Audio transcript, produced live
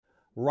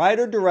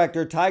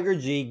Writer-director Tiger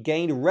G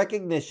gained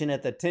recognition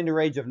at the tender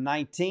age of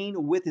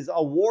 19 with his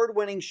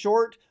award-winning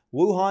short,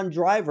 Wuhan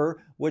Driver,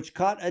 which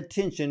caught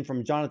attention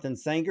from Jonathan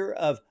Sanger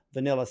of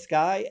Vanilla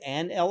Sky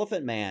and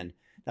Elephant Man.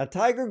 Now,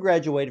 Tiger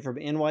graduated from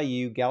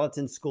NYU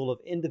Gallatin School of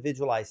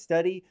Individualized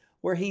Study,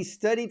 where he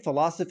studied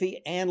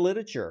philosophy and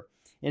literature.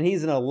 And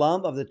he's an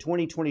alum of the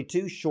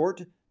 2022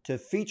 Short to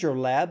Feature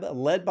Lab,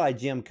 led by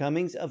Jim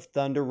Cummings of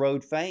Thunder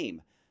Road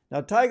fame. Now,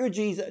 Tiger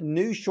G's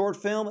new short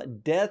film,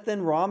 Death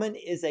and Ramen,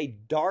 is a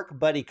dark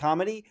buddy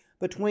comedy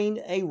between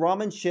a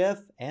ramen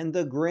chef and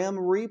the Grim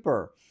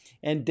Reaper.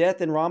 And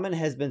Death and Ramen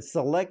has been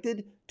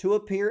selected to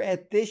appear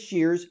at this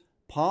year's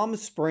Palm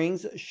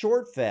Springs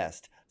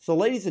ShortFest. So,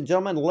 ladies and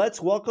gentlemen,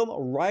 let's welcome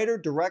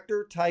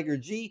writer-director Tiger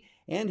G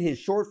and his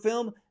short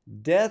film,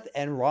 Death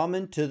and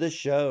Ramen, to the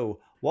show.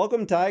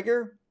 Welcome,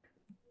 Tiger.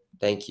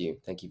 Thank you.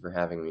 Thank you for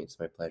having me. It's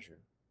my pleasure.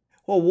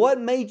 Well, what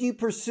made you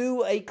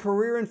pursue a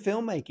career in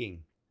filmmaking?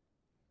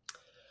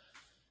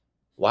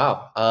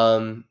 Wow.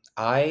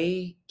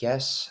 I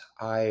guess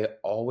I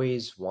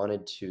always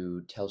wanted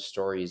to tell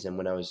stories, and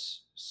when I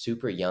was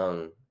super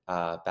young,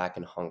 back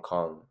in Hong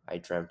Kong, I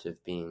dreamt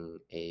of being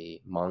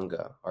a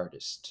manga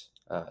artist.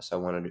 So I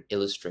wanted to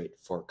illustrate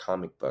for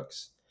comic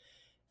books,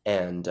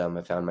 and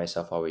I found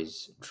myself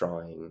always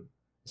drawing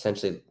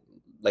essentially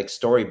like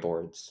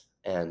storyboards,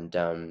 and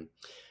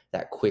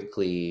that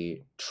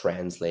quickly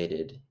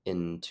translated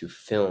into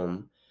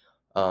film,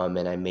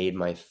 and I made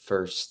my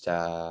first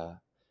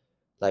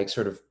like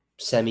sort of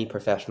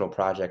semi-professional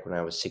project when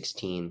I was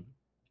 16,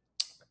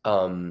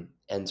 and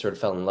sort of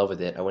fell in love with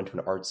it. I went to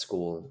an art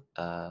school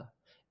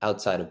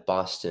outside of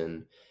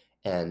Boston,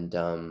 and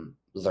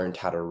learned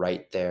how to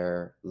write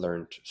there,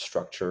 learned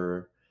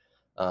structure,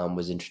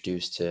 was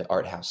introduced to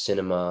art house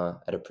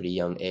cinema at a pretty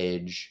young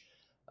age.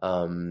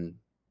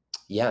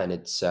 Yeah, and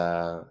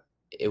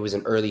it was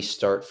an early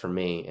start for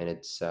me, and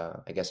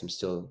I guess I'm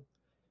still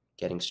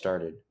getting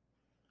started.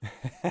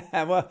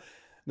 Well,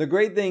 the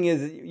great thing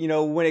is,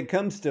 when it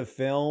comes to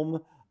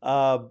film,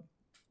 uh,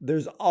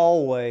 there's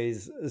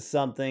always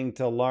something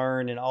to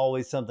learn and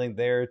always something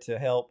there to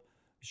help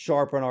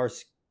sharpen our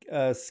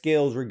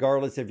skills,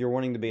 regardless if you're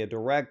wanting to be a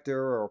director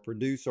or a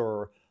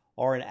producer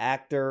or an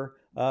actor.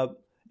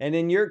 And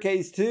in your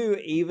case, too,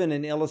 even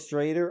an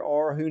illustrator,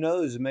 or who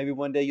knows, maybe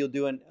one day you'll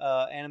do an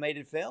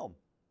animated film.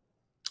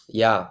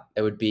 Yeah,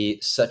 it would be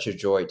such a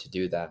joy to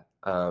do that.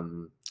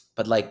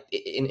 But like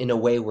in a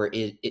way where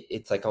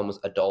it's like almost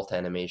adult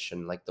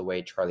animation, like the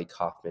way Charlie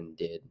Kaufman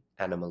did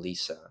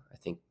Anomalisa. I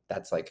think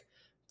that's like,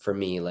 for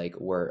me, like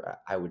where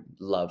I would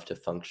love to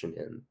function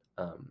in,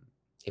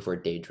 if we're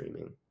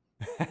daydreaming.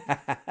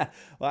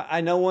 Well,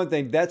 I know one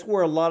thing. That's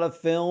where a lot of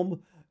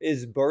film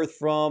is birthed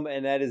from,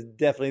 and that is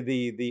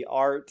definitely the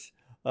art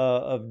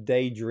of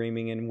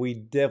daydreaming. And we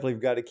definitely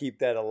got to keep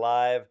that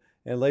alive.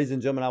 And ladies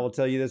and gentlemen, I will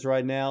tell you this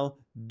right now: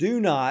 do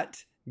not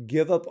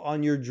give up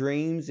on your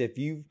dreams. If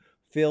you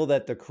feel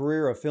that the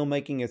career of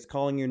filmmaking is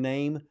calling your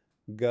name,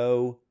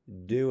 go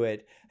do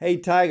it. Hey,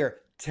 Tiger,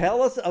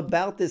 tell us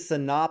about the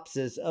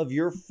synopsis of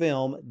your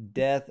film,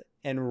 Death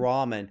and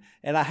Ramen.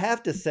 And I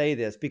have to say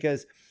this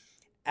because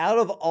out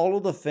of all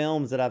of the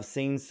films that I've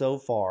seen so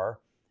far,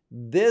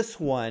 this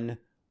one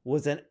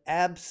was an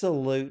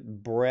absolute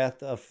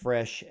breath of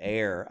fresh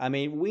air. I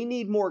mean, we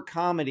need more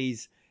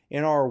comedies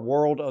in our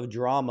world of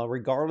drama,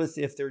 regardless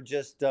if they're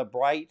just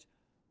bright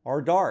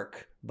or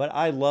dark. But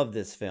I love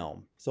this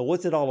film. So,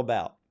 what's it all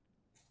about?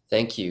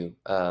 Thank you.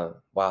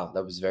 Wow,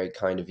 that was very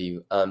kind of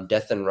you.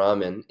 Death and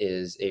Ramen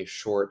is a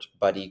short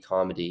buddy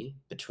comedy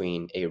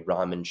between a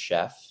ramen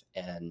chef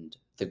and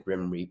the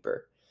Grim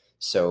Reaper.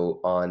 So,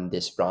 on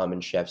this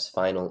ramen chef's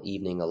final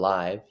evening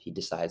alive, he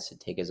decides to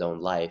take his own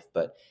life,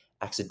 but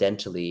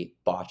accidentally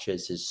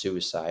botches his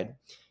suicide.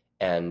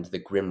 And the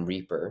Grim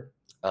Reaper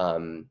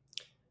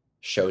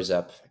shows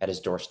up at his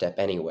doorstep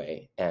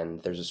anyway.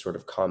 And there's a sort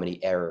of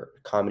comedy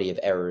of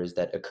errors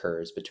that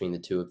occurs between the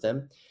two of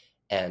them.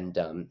 And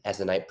as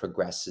the night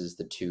progresses,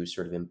 the two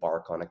sort of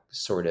embark on a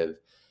sort of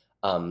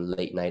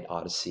late night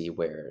odyssey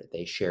where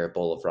they share a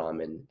bowl of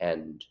ramen.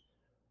 And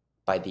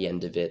by the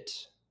end of it,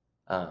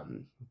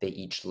 they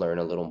each learn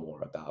a little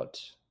more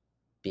about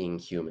being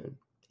human.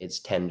 It's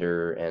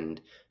tender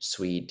and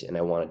sweet, and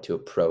I wanted to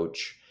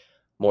approach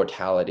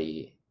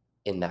mortality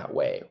in that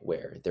way,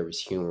 where there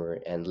was humor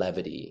and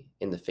levity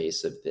in the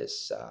face of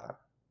this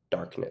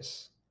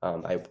darkness.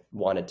 I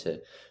wanted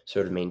to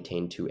sort of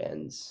maintain two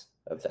ends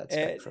of that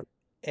And, spectrum.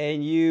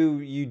 and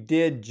you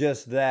did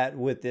just that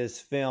with this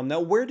film.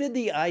 Now, where did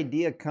the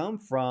idea come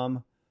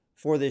from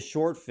for this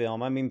short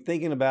film? I mean,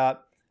 thinking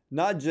about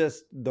not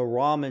just the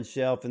ramen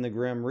shelf and the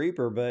Grim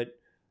Reaper, but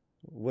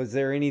was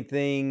there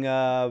anything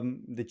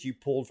that you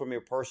pulled from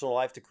your personal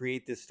life to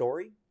create this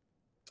story?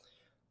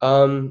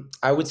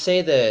 I would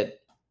say that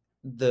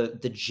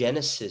the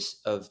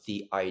genesis of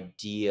the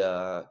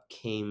idea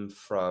came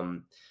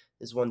from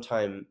this one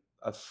time.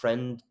 A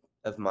friend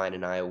of mine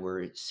and I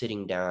were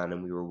sitting down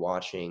and we were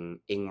watching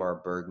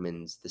Ingmar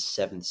Bergman's The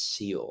Seventh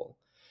Seal.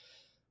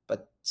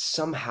 but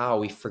somehow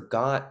we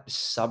forgot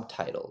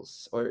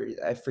subtitles, or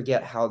I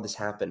forget how this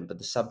happened, but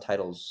the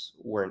subtitles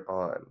weren't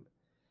on.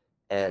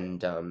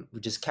 And we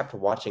just kept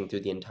watching through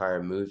the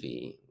entire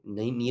movie.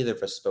 Neither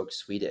of us spoke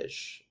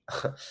Swedish.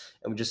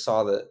 And we just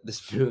saw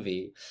this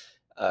movie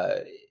uh,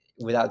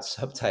 without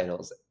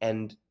subtitles.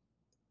 And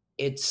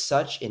it's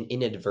such an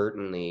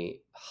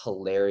inadvertently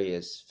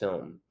hilarious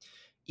film,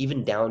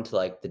 even down to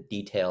like the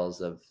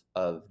details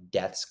of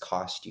Death's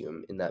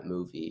costume in that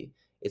movie.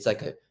 It's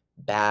like a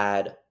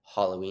bad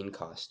Halloween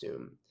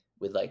costume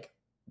with like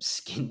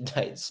skin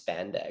tight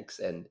spandex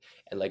and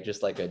like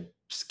just like a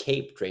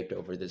cape draped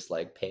over this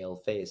like pale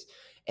face.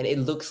 And it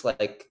looks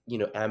like,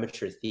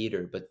 amateur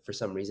theater, but for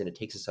some reason it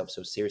takes itself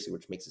so seriously,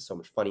 which makes it so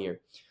much funnier.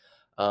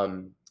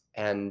 Um,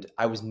 and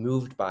I was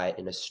moved by it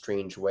in a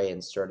strange way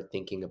and started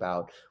thinking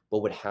about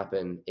what would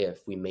happen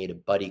if we made a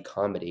buddy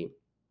comedy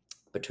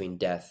between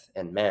death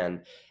and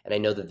man. And I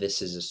know that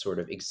this is a sort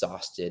of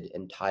exhausted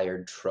and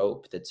tired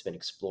trope that's been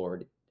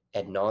explored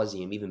ad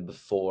nauseum even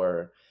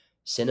before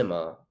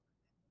cinema,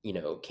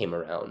 came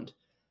around.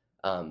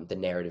 The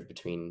narrative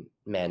between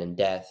man and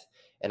death.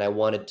 And I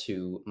wanted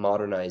to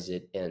modernize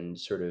it and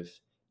sort of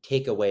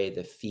take away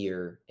the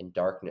fear and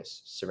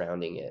darkness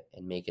surrounding it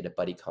and make it a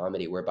buddy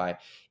comedy whereby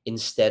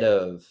instead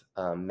of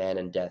man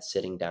and death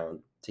sitting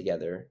down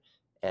together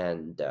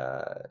and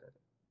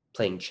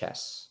playing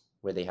chess,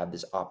 where they have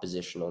this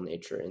oppositional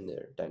nature in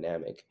their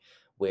dynamic,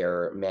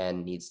 where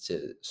man needs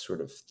to sort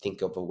of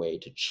think of a way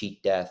to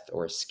cheat death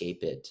or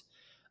escape it,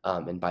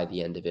 and by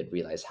the end of it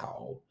realize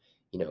how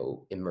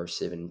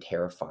immersive and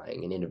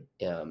terrifying and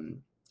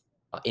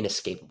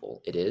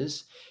inescapable it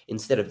is.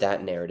 Instead of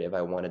that narrative,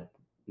 I wanted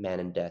man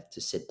and death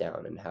to sit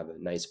down and have a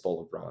nice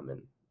bowl of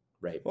ramen,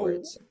 right where Well,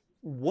 it's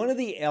one of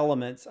the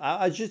elements,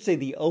 I should say,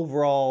 the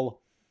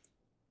overall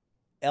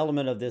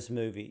element of this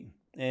movie,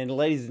 and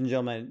ladies and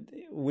gentlemen,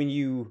 when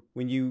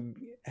you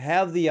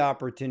have the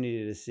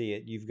opportunity to see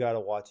it, you've got to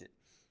watch it.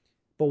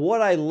 But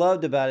what I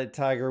loved about it,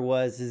 Tiger,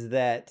 is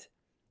that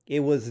it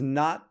was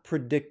not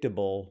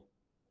predictable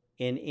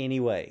in any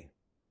way.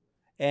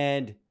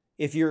 And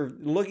if you're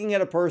looking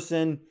at a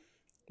person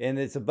and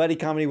it's a buddy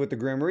comedy with the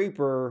Grim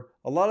Reaper,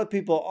 a lot of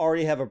people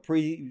already have a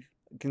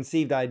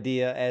preconceived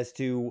idea as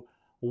to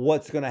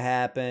what's going to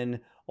happen,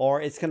 or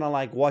it's kind of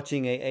like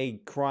watching a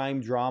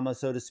crime drama,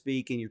 so to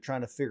speak, and you're trying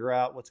to figure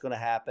out what's going to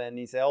happen. And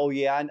you say, oh,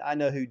 yeah, I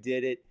know who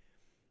did it.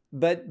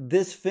 But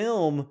this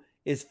film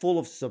is full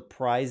of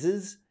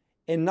surprises,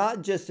 and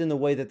not just in the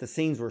way that the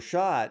scenes were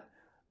shot,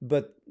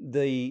 but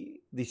the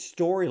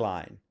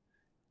storyline.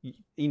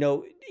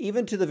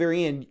 Even to the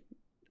very end,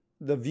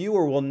 the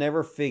viewer will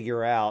never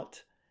figure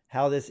out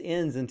how this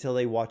ends until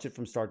they watch it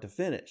from start to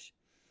finish,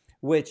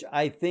 which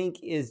I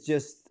think is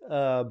just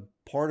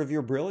part of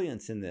your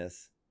brilliance in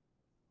this.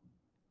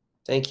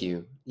 Thank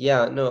you.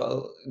 Yeah,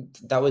 no,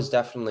 that was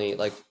definitely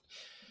like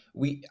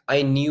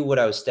I knew what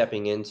I was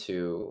stepping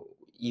into,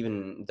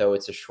 even though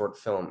it's a short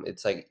film.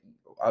 It's like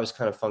I was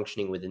kind of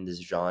functioning within this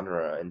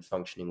genre and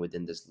functioning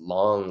within this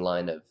long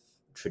line of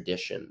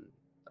tradition,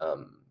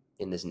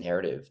 in this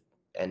narrative.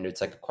 And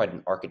it's like quite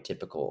an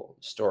archetypical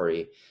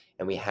story.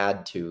 And we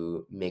had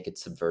to make it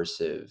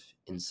subversive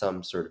in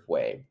some sort of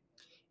way.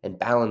 And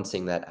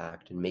balancing that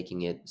act and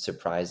making it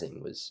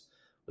surprising was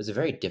a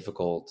very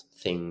difficult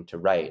thing to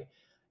write.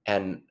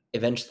 And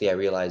eventually I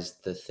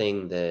realized the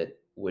thing that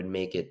would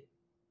make it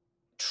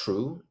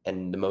true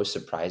and the most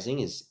surprising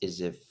is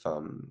if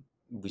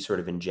we sort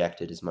of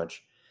injected as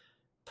much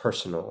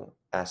personal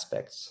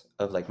aspects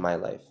of like my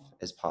life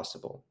as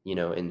possible,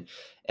 and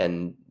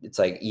it's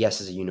like, yes,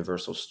 it's a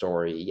universal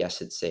story,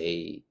 yes, it's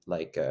a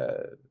like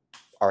a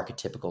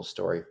archetypical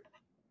story.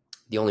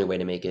 The only way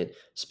to make it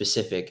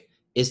specific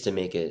is to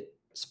make it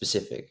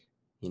specific,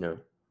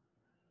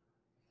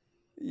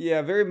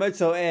 Yeah, very much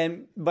so.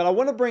 But I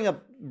want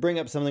to bring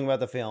up something about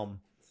the film.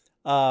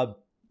 Uh,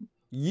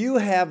 you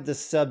have the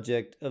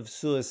subject of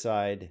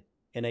suicide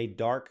in a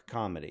dark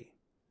comedy.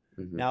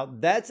 Mm-hmm. Now,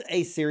 that's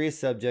a serious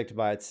subject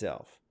by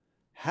itself.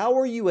 How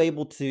are you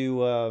able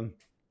to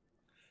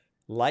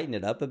lighten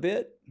it up a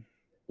bit?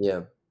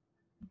 Yeah,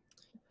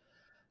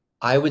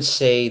 I would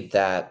say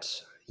that,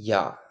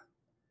 yeah.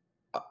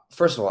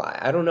 First of all,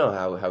 I don't know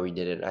how we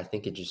did it. I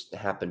think it just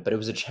happened, but it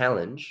was a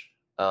challenge.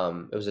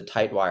 It was a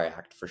tight wire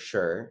act for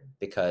sure,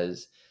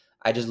 because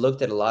I just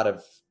looked at a lot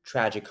of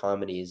tragic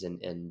comedies,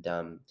 and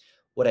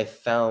what I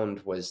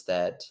found was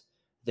that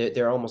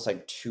there are almost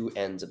like two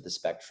ends of the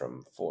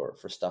spectrum for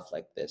stuff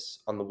like this.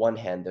 On the one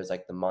hand, there's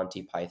like the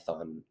Monty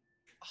Python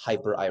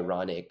hyper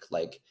ironic,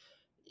 like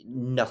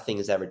nothing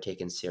is ever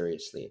taken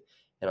seriously.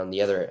 And on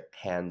the other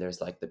hand, there's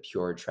like the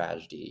pure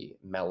tragedy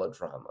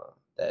melodrama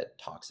that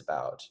talks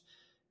about,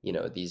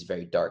 these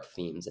very dark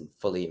themes and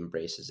fully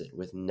embraces it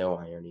with no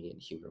irony and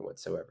humor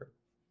whatsoever.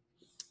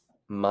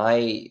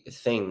 My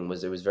thing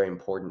was, it was very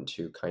important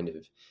to kind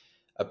of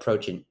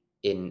approach it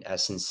in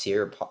as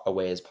sincere a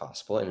way as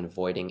possible and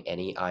avoiding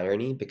any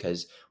irony,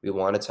 because we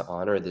wanted to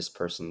honor this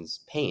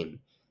person's pain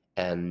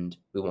and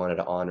we wanted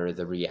to honor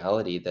the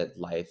reality that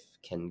life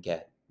can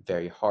get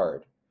very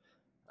hard.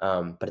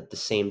 But at the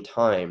same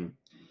time,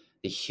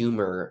 the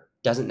humor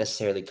doesn't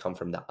necessarily come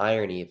from the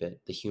irony of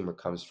it. The humor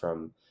comes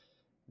from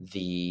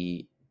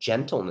the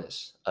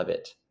gentleness of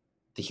it.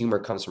 The humor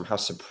comes from how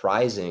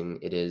surprising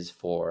it is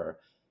for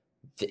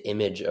the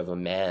image of a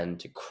man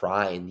to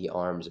cry in the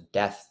arms of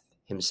death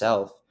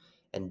himself.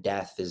 And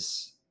death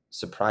is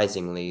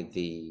surprisingly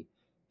the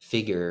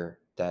figure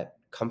that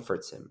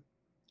comforts him,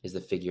 is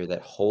the figure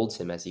that holds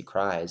him as he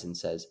cries and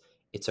says,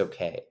 it's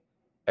okay.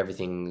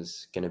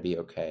 Everything's going to be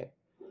okay.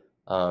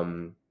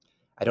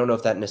 I don't know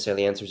if that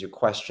necessarily answers your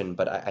question,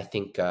 but I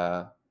think,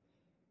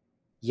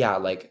 yeah,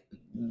 like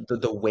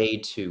the way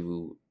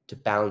to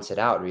balance it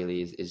out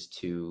really is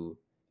to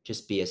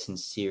just be as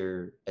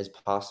sincere as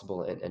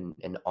possible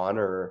and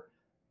honor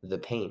the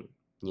pain,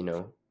 you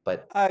know.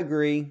 But I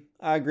agree.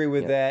 I agree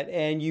with yeah, that.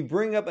 And you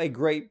bring up a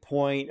great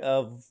point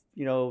of,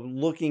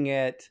 looking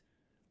at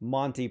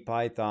Monty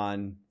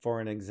Python for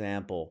an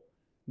example.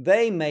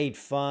 They made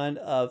fun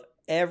of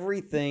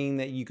everything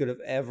that you could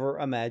have ever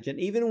imagined,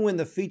 even when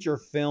the feature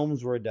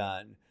films were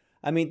done.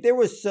 I mean, there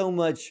was so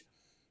much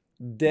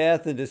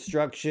death and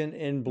destruction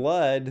and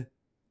blood.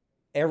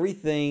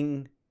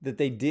 Everything that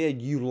they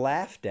did, you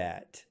laughed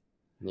at.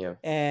 yeah,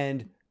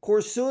 And of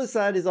course,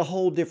 suicide is a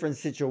whole different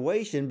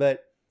situation,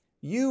 but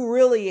you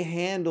really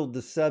handled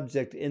the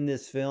subject in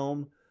this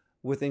film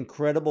with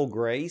incredible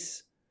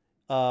grace.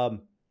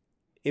 Um,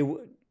 it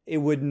it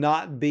would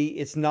not be,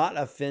 it's not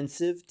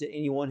offensive to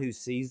anyone who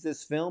sees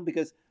this film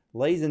because,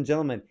 ladies and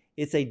gentlemen,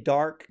 it's a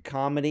dark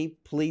comedy.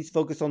 Please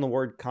focus on the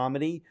word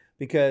comedy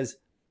because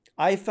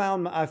I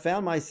found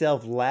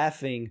myself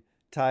laughing,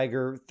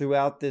 Tiger,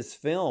 throughout this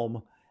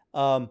film.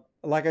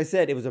 Like I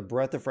said, it was a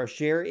breath of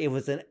fresh air. It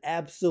was an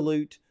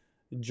absolute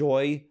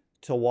joy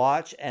to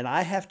watch, and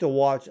I have to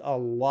watch a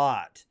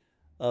lot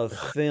of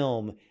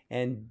film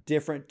and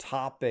different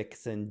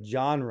topics and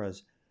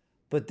genres.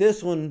 But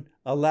this one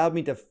allowed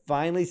me to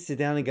finally sit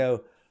down and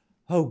go,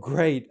 oh,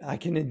 great, I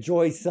can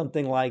enjoy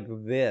something like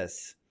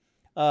this.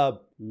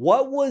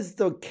 What was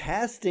the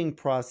casting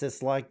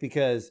process like?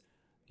 Because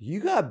you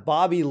got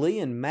Bobby Lee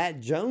and Matt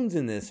Jones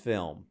in this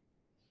film.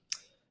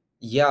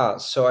 yeah.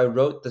 So I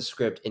wrote the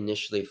script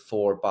initially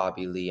for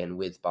Bobby Lee and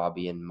with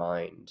Bobby in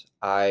mind.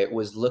 I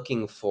was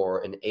looking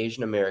for an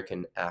Asian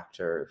American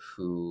actor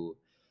who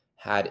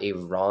had a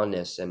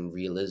rawness and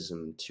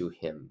realism to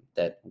him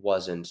that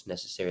wasn't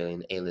necessarily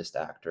an A-list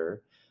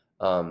actor.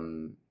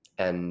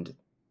 And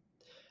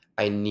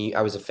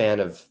I was a fan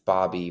of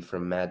Bobby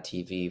from Mad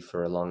TV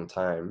for a long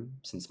time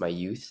since my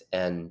youth,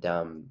 and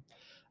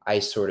I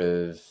sort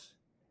of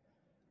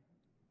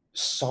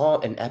saw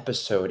an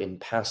episode in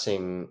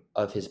passing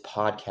of his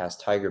podcast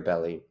Tiger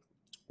Belly,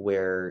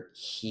 where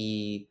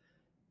he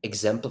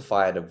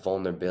exemplified a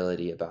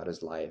vulnerability about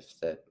his life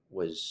that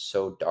was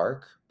so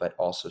dark, but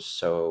also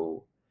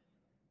so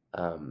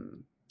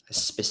um,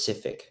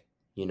 specific,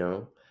 you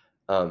know.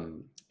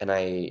 And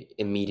I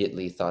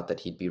immediately thought that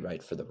he'd be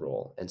right for the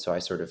role, and so I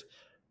sort of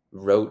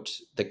wrote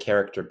the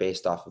character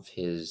based off of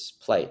his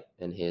plight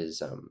and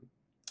his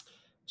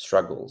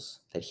struggles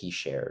that he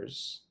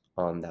shares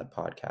on that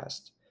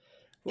podcast.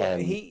 Well,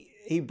 And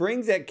he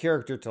brings that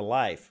character to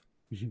life,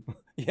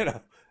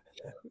 you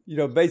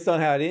know, based on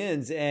how it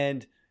ends.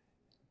 And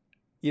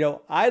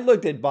I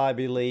looked at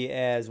Bobby Lee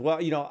as well,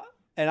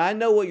 and I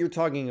know what you're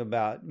talking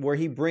about, where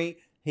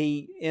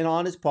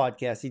on his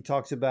podcast, he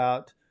talks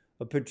about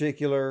a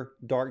particular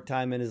dark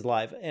time in his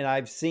life. And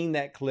I've seen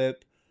that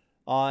clip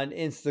on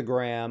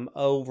Instagram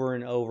over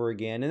and over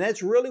again. And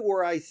that's really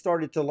where I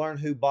started to learn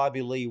who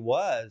Bobby Lee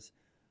was.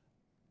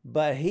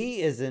 But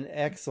he is an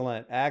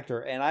excellent actor.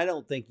 And I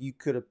don't think you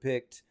could have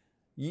picked,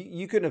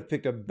 you couldn't have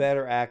picked a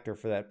better actor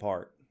for that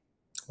part.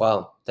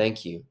 wow,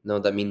 thank you. No,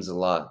 that means a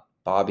lot.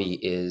 Bobby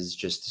is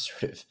just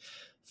sort of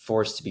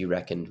force to be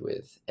reckoned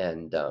with.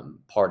 And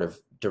part of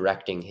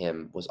directing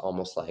him was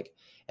almost like,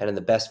 and in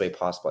the best way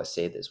possible, I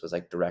say this, was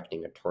like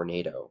directing a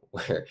tornado,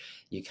 where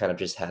you kind of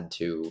just had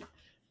to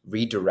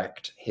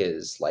redirect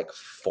his like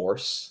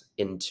force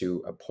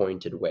into a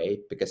pointed way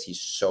because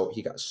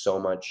he got so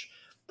much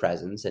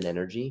presence and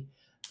energy.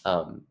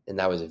 And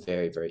that was a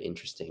very, very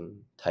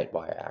interesting tight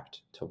wire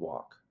act to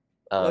walk.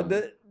 Well, Um,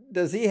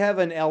 does he have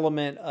an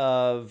element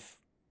of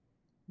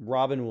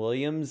Robin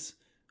Williams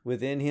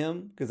within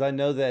him? Because I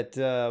know that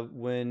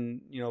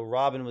when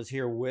Robin was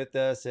here with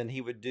us and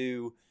he would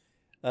do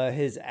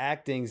his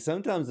acting,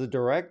 sometimes the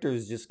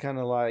directors just kind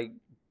of like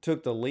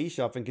took the leash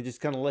off and could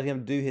just kind of let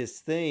him do his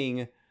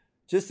thing,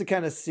 just to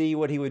kind of see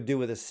what he would do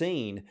with a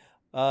scene.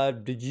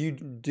 Did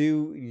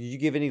you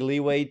give any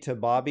leeway to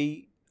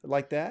Bobby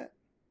like that?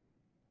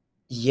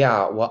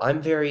 yeah, well,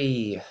 I'm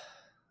very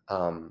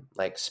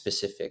like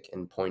specific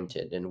and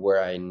pointed in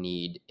where I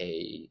need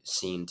a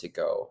scene to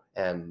go.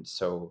 And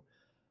so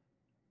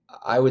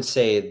I would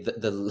say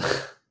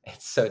the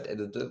it's so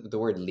the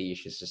word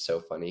leash is just so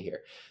funny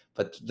here,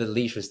 but the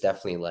leash was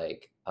definitely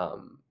like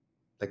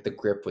the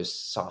grip was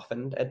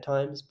softened at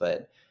times,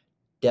 but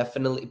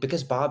definitely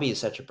because Bobby is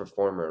such a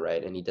performer,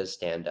 right? And he does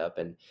stand up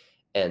and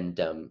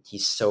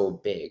he's so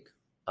big.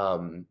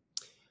 Um,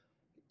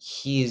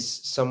 he's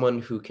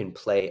someone who can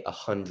play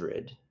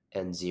 100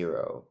 and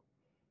 0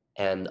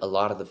 and a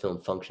lot of the film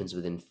functions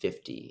within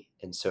 50.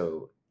 And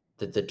so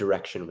the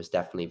direction was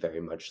definitely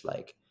very much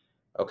like,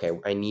 okay,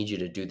 I need you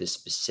to do this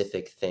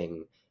specific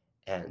thing,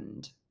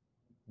 and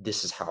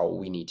this is how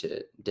we need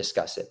to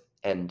discuss it.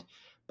 And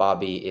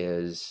Bobby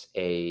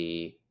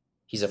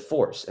he's a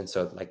force, and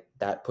so like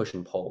that push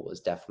and pull was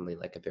definitely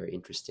like a very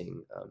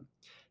interesting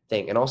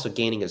thing. And also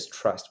gaining his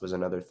trust was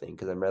another thing,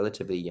 because I'm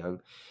relatively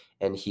young,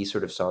 and he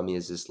sort of saw me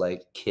as this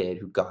like kid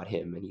who got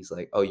him, and he's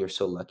like, "Oh, you're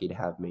so lucky to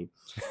have me."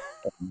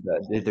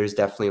 And, there's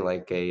definitely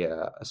like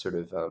a sort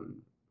of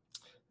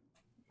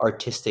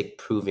artistic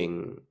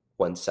proving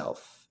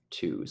oneself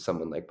to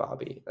someone like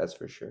Bobby, that's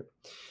for sure.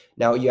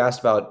 Now, you asked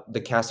about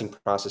the casting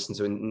process, and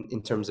so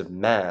in terms of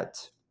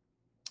Matt,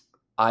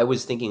 I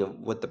was thinking of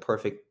what the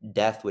perfect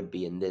death would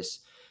be in this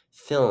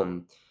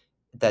film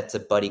that's a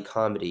buddy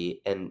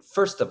comedy. And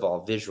first of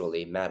all,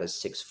 visually, Matt is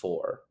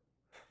 6'4",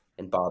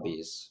 and Bobby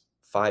is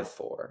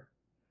 5'4",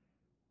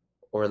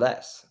 or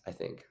less, I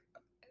think.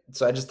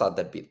 So I just thought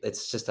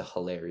it's just a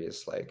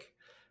hilarious like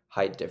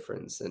height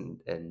difference,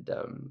 and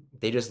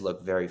they just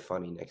look very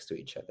funny next to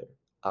each other.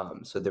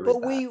 So there was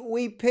But that.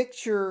 we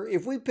picture,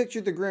 if we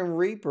pictured the Grim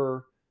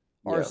Reaper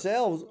Yeah,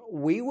 ourselves,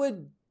 we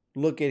would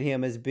look at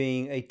him as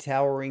being a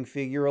towering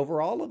figure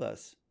over all of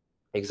us.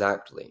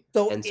 exactly.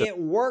 So And so it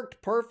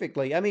worked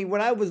perfectly. I mean,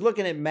 when I was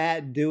looking at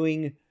Matt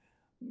doing,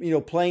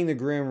 playing the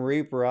Grim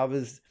Reaper, I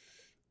was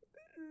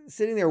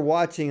sitting there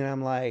watching, and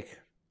I'm like,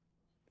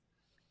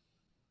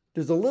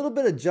 there's a little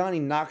bit of Johnny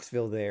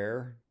Knoxville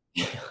there.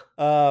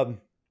 Um,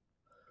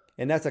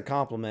 and that's a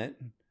compliment,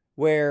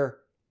 where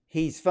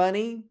he's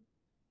funny,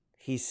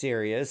 he's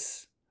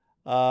serious.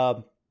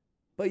 Um,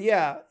 but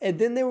yeah, and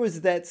then there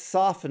was that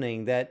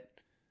softening,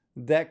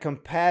 that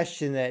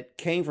compassion that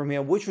came from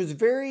him, which was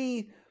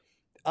very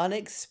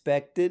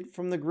unexpected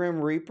from the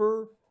Grim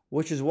Reaper,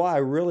 which is why I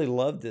really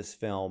love this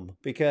film,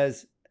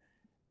 because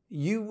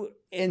you,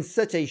 in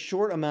such a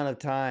short amount of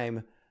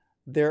time,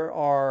 there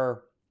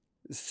are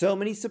so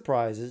many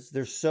surprises,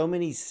 there's so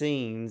many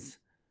scenes,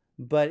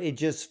 but it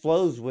just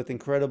flows with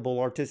incredible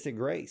artistic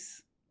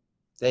grace.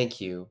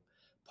 thank you.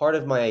 Part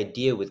of my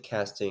idea with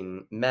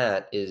casting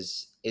Matt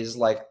is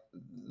like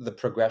the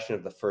progression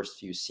of the first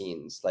few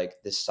scenes, like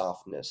this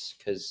softness,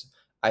 because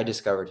I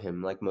discovered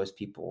him like most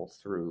people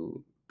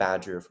through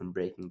Badger from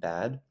Breaking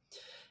Bad,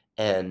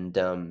 and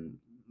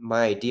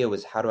my idea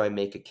was, how do I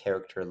make a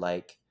character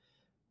like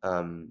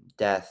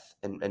Death,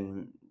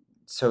 and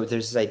so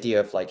there's this idea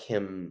of like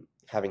him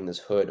having this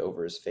hood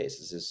over his face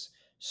as this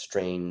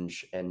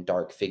strange and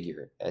dark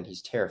figure, and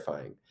he's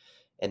terrifying,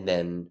 and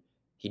then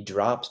he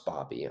drops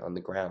Bobby on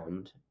the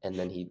ground, and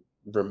then he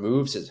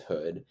removes his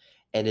hood,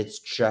 and it's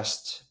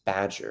just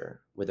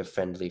Badger with a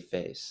friendly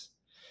face.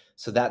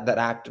 So that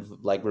act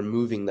of like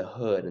removing the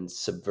hood and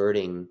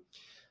subverting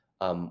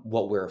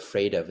what we're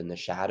afraid of in the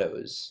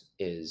shadows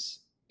is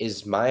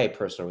my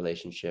personal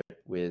relationship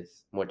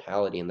with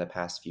mortality in the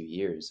past few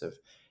years, of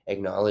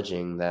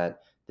acknowledging that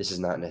this is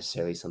not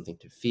necessarily something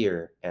to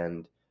fear,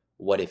 and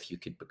what if you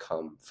could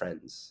become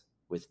friends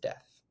with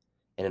death.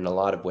 And in a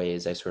lot of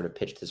ways, I sort of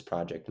pitched this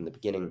project in the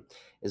beginning,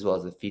 as well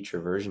as the feature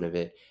version of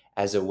it,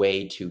 as a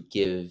way to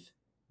give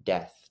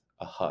death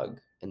a hug.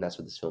 And that's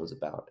what this film is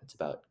about. It's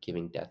about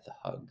giving death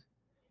a hug,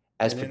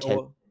 as And then,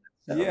 pretentious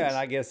as it yeah, and sounds.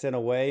 I guess in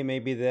a way,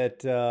 maybe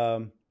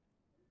that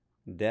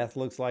death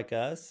looks like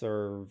us,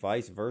 or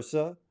vice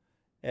versa.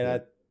 And Yeah.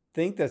 I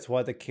think that's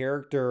why the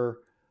character,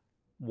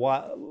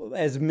 why,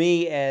 as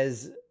me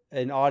as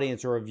an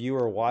audience or a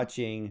viewer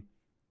watching,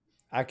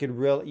 I could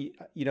really,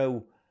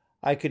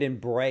 I could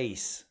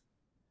embrace,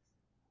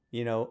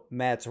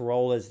 Matt's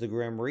role as the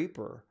Grim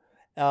Reaper.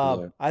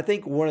 Yeah. I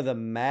think one of the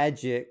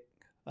magic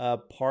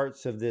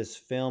parts of this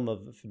film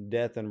of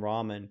Death and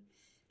Ramen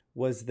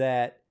was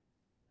that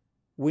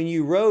when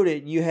you wrote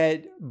it, you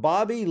had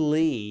Bobby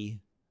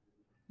Lee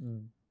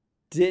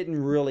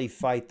didn't really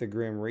fight the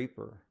Grim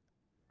Reaper,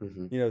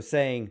 Hmm.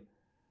 saying,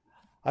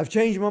 I've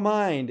changed my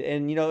mind.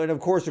 And of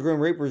course, the Grim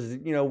Reaper's,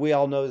 we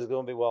all know is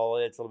going to be, well,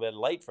 it's a little bit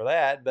late for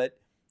that, but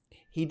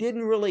he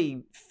didn't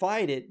really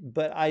fight it.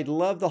 But I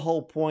love the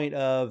whole point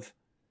of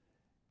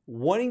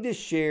wanting to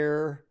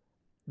share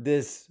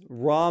this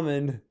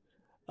ramen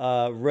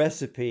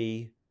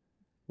recipe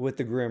with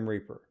the Grim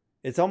Reaper.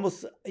 It's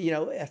almost,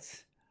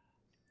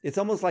 it's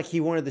almost like he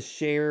wanted to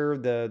share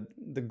the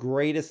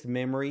greatest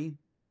memory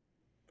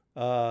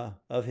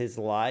of his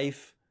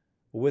life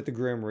with the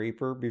Grim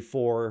Reaper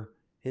before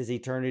his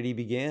eternity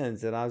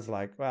begins. And I was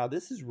like, wow,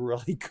 this is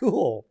really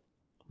cool.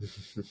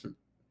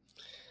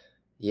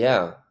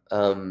 Yeah.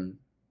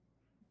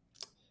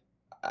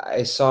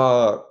 I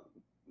saw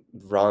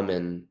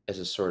ramen as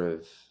a sort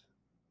of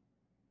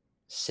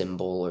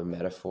symbol or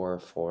metaphor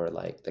for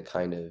like the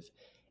kind of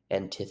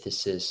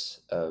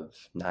antithesis of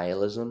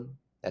nihilism.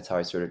 That's how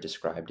I sort of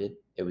described it.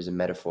 It was a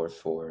metaphor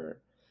for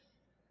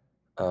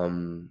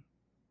um,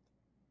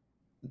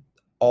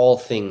 all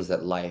things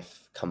that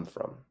life come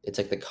from. It's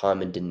like the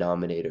common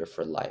denominator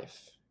for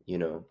life.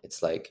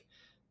 It's like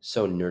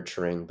so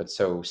nurturing, but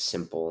so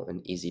simple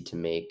and easy to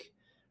make.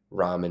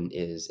 Ramen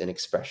is an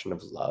expression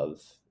of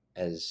love,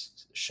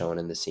 as shown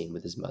in the scene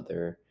with his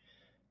mother.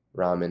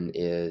 Ramen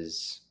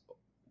is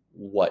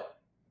what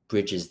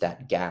bridges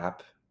that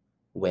gap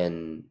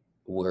when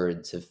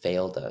words have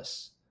failed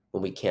us,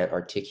 when we can't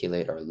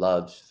articulate our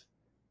love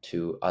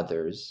to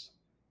others,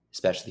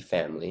 especially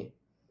family.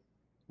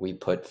 We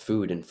put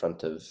food in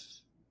front of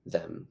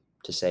them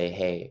to say,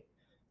 hey,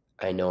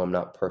 I know I'm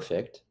not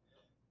perfect,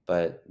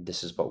 but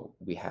this is what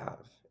we have,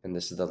 and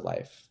this is the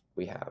life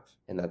we have.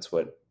 And that's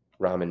what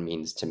ramen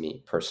means to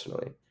me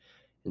personally.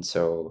 And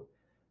so,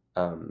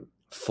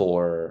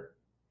 for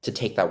to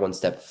take that one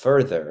step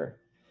further,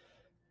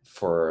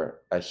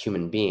 for a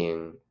human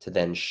being to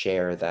then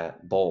share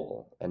that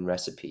bowl and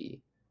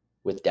recipe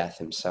with death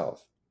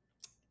himself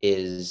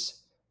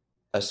is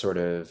a sort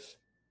of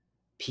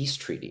peace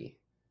treaty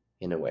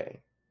in a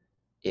way.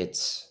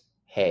 It's,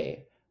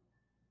 hey,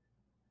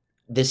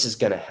 this is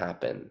going to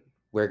happen.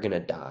 We're going to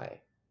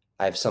die.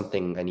 I have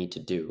something I need to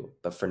do,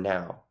 but for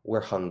now,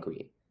 we're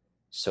hungry.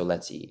 So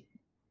let's eat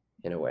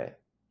in a way,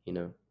 you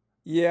know?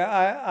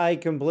 Yeah, I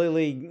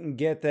completely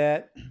get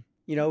that.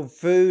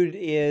 Food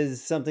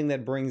is something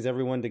that brings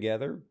everyone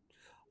together.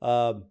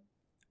 Uh,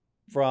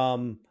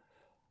 from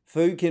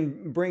Food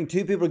can bring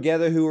two people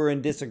together who are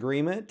in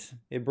disagreement.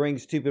 It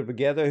brings two people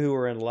together who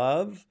are in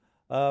love.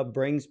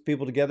 Brings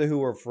people together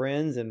who are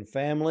friends and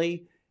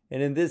family.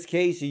 And in this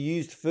case, you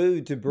used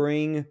food to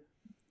bring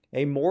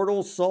a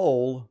mortal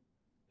soul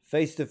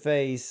face to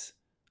face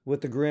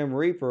with the Grim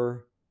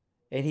Reaper,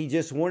 and he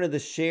just wanted to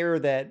share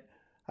that.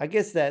 I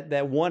guess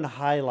that one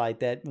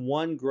highlight, that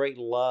one great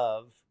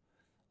love,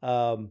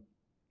 um,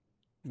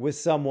 with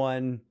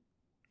someone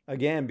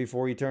again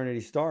before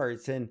eternity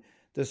starts. And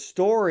the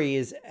story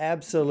is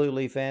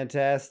absolutely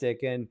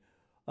fantastic. And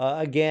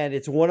again,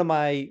 it's one of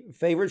my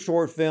favorite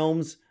short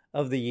films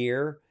of the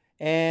year.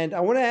 And I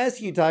want to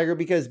ask you, Tiger,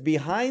 because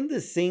behind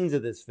the scenes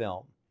of this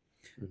film,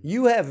 Mhm.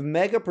 you have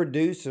mega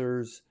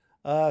producers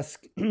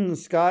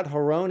Scott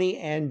Haroni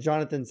and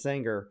Jonathan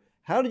Sanger.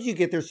 How did you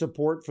get their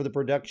support for the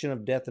production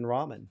of Death and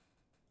Ramen?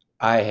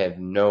 I have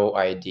no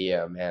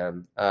idea,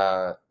 man.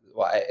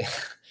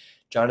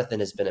 Jonathan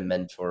has been a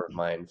mentor of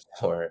mine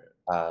for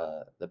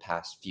the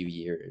past few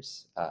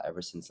years,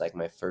 ever since like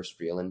my first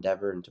real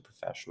endeavor into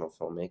professional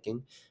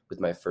filmmaking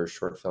with my first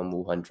short film,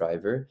 Wuhan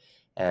Driver,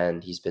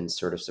 and he's been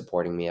sort of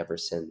supporting me ever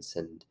since.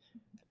 And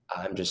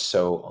I'm just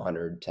so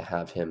honored to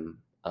have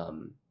him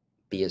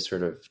be a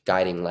sort of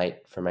guiding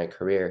light for my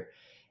career.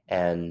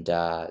 And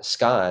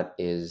Scott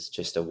is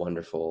just a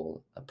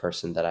wonderful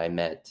person that I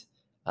met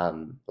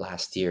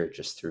last year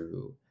just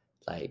through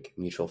like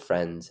mutual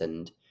friends.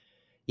 And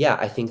yeah,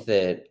 I think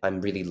that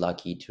I'm really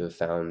lucky to have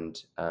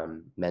found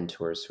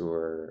mentors who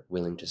are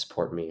willing to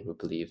support me and who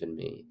believe in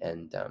me.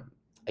 And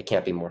I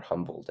can't be more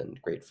humbled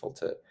and grateful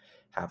to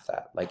have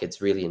that. Like,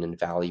 it's really an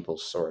invaluable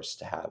source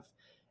to have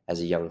as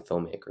a young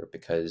filmmaker,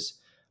 because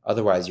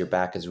otherwise your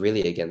back is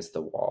really against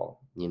the wall.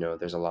 You know,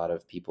 there's a lot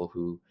of people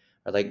who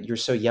are like, "You're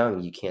so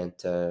young, you can't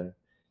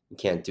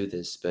do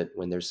this." But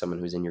when there's someone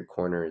who's in your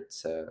corner,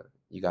 it's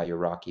you got your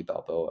Rocky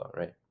Balboa,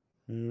 right?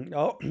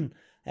 Oh,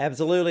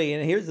 absolutely.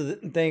 And here's the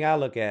thing I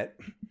look at: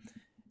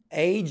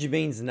 age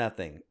means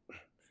nothing.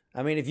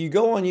 I mean, if you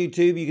go on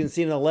YouTube, you can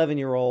see an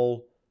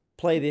 11-year-old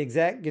play the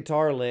exact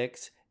guitar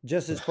licks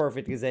just as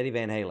perfect as Eddie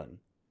Van Halen.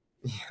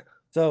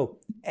 So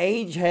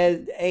age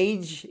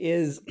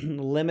is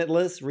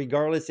limitless,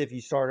 regardless if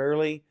you start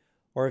early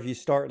or if you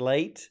start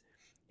late.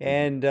 Mhm.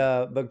 And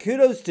but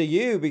kudos to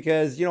you,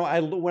 because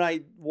I when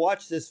I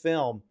watch this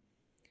film,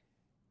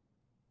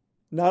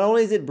 not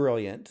only is it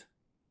brilliant,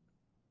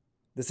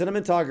 the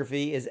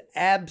cinematography is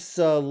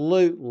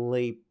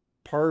absolutely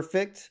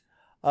perfect.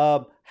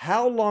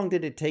 How long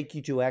did it take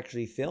you to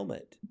actually film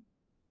it?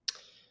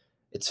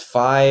 It's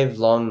 5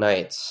 long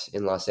nights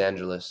in Los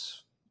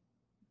Angeles.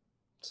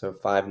 So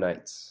 5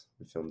 nights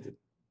we filmed it.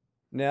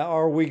 Now,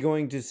 are we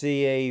going to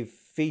see a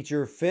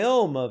feature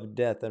film of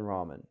Death and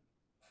Ramen?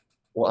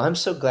 Well, I'm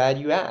so glad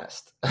you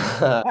asked.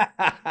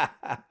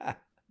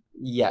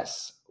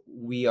 Yes,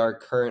 we are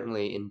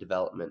currently in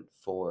development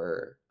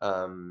for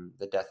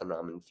the Death and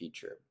Ramen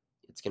feature.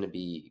 It's going to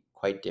be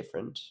quite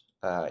different,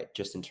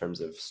 just in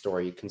terms of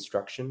story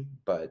construction,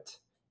 but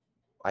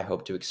I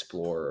hope to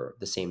explore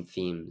the same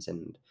themes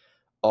and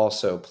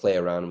also play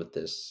around with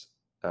this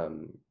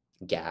um,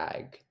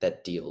 gag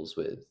that deals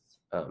with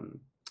um,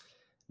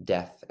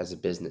 death as a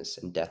business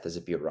and death as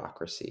a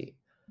bureaucracy.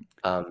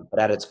 But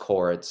at its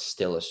core, it's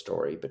still a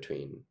story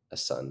between a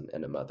son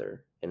and a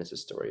mother, and it's a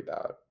story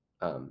about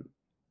um,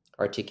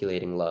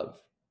 articulating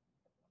love.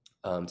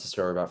 It's a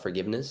story about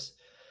forgiveness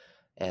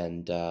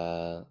and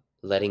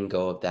letting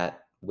go of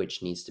that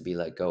which needs to be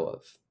let go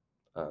of,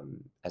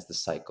 as the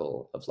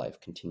cycle of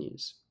life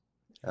continues.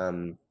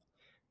 Um,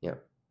 yeah.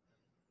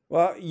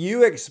 Well,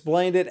 you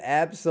explained it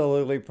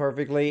absolutely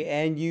perfectly,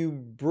 and you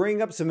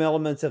bring up some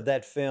elements of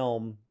that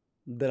film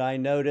that I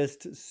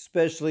noticed,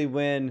 especially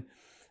when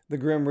the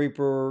Grim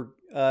Reaper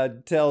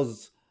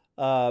tells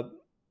uh,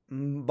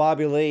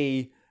 Bobby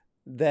Lee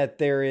that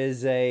there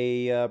is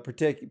a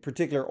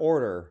particular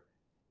order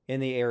in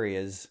the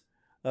areas.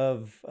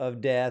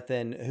 of death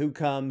and who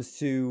comes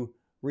to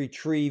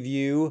retrieve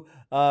you.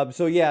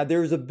 So yeah,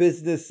 there's a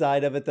business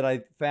side of it that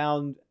I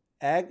found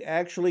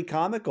actually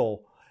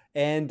comical,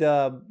 and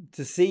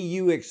to see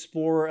you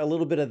explore a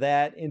little bit of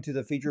that into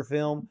the feature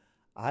film,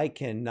 I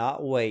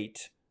cannot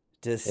wait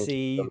to Thank you.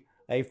 see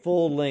a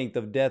full length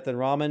of Death and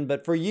Ramen.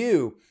 But for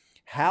you,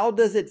 how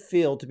does it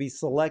feel to be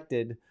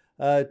selected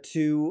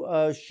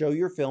to show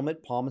your film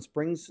at Palm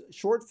Springs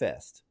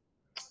ShortFest?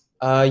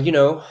 You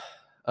know,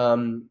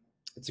 um,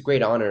 it's a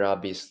great honor,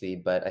 obviously,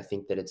 but I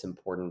think that it's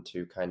important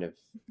to kind of,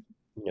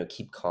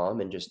 keep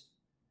calm and just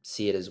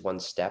see it as one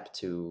step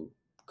to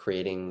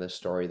creating the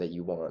story that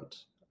you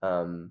want.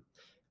 Um,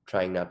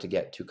 Trying not to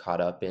get too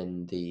caught up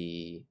in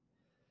the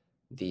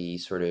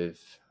sort of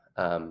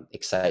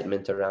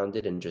excitement around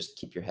it, and just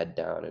keep your head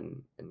down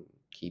and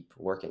keep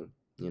working.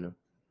 You know,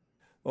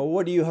 Well,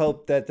 what do you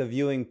hope that the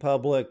viewing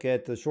public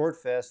at the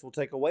ShortFest will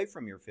take away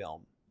from your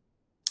film?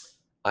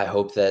 I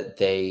hope that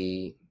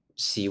they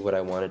see what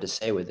I wanted to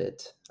say with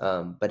it.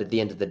 But at the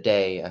end of the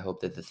day, I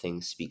hope that the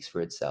thing speaks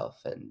for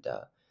itself. And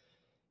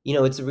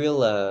it's a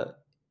real,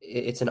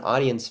 it's an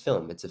audience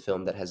film. It's a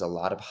film that has a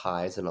lot of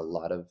highs and a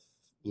lot of,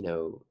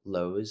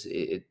 lows.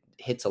 It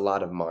hits a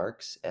lot of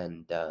marks,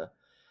 and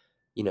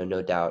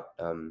no doubt,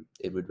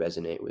 it would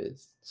resonate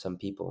with some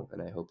people.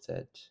 And I hope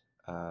that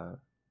uh,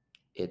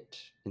 it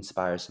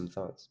inspires some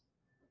thoughts.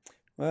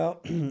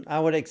 Well, I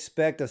would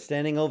expect a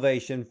standing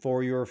ovation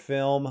for your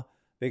film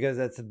because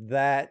it's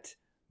that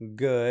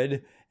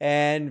good.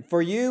 And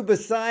for you,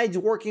 besides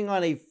working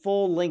on a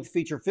full length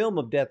feature film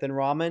of Death and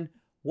Ramen,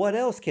 what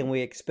else can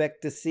we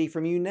expect to see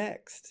from you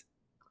next?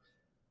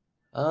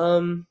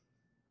 Um,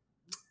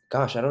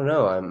 Gosh, I don't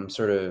know. I'm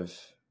sort of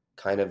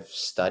kind of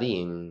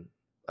studying.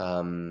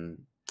 Um,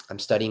 I'm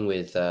studying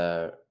with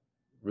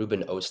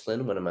Ruben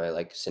Ostlund, one of my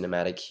like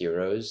cinematic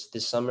heroes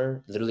this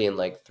summer, literally in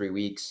like 3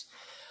 weeks.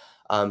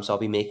 So I'll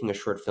be making a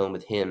short film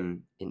with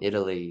him in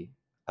Italy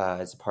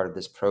as a part of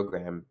this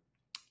program.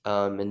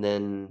 And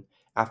then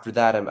after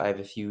that, I have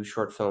a few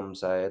short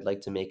films I'd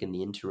like to make in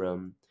the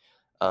interim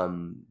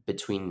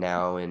between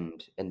now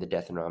and the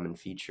Death and Ramen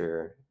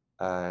feature,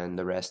 and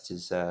the rest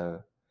is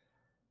up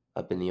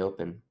in the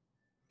open.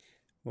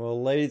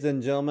 Well, ladies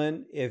and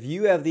gentlemen, if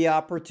you have the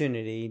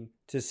opportunity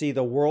to see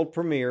the world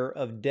premiere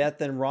of Death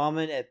and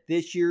Ramen at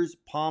this year's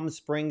Palm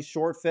Springs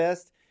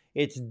ShortFest,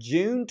 it's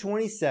June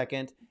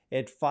 22nd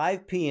at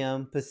 5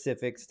 p.m.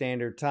 Pacific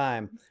Standard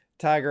Time.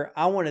 Tiger,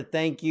 I want to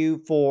thank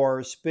you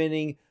for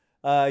spending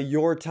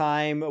your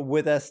time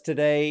with us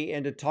today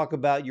and to talk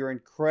about your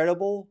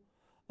incredible,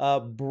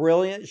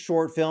 brilliant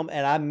short film.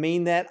 And I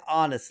mean that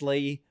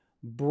honestly,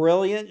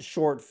 brilliant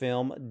short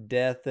film,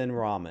 Death and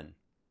Ramen.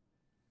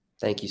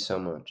 Thank you so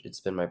much. It's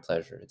been my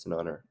pleasure. It's an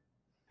honor.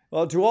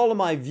 Well, to all of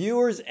my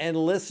viewers and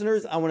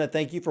listeners, I want to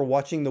thank you for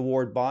watching the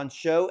Ward Bond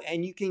Show.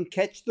 And you can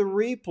catch the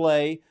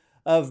replay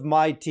of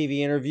my TV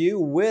interview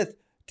with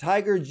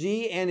Tiger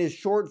G and his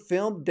short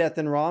film, Death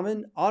and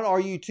Ramen, on our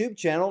YouTube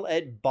channel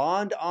at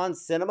Bond on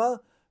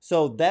Cinema.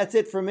 So that's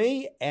it for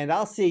me, and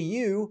I'll see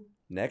you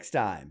next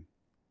time.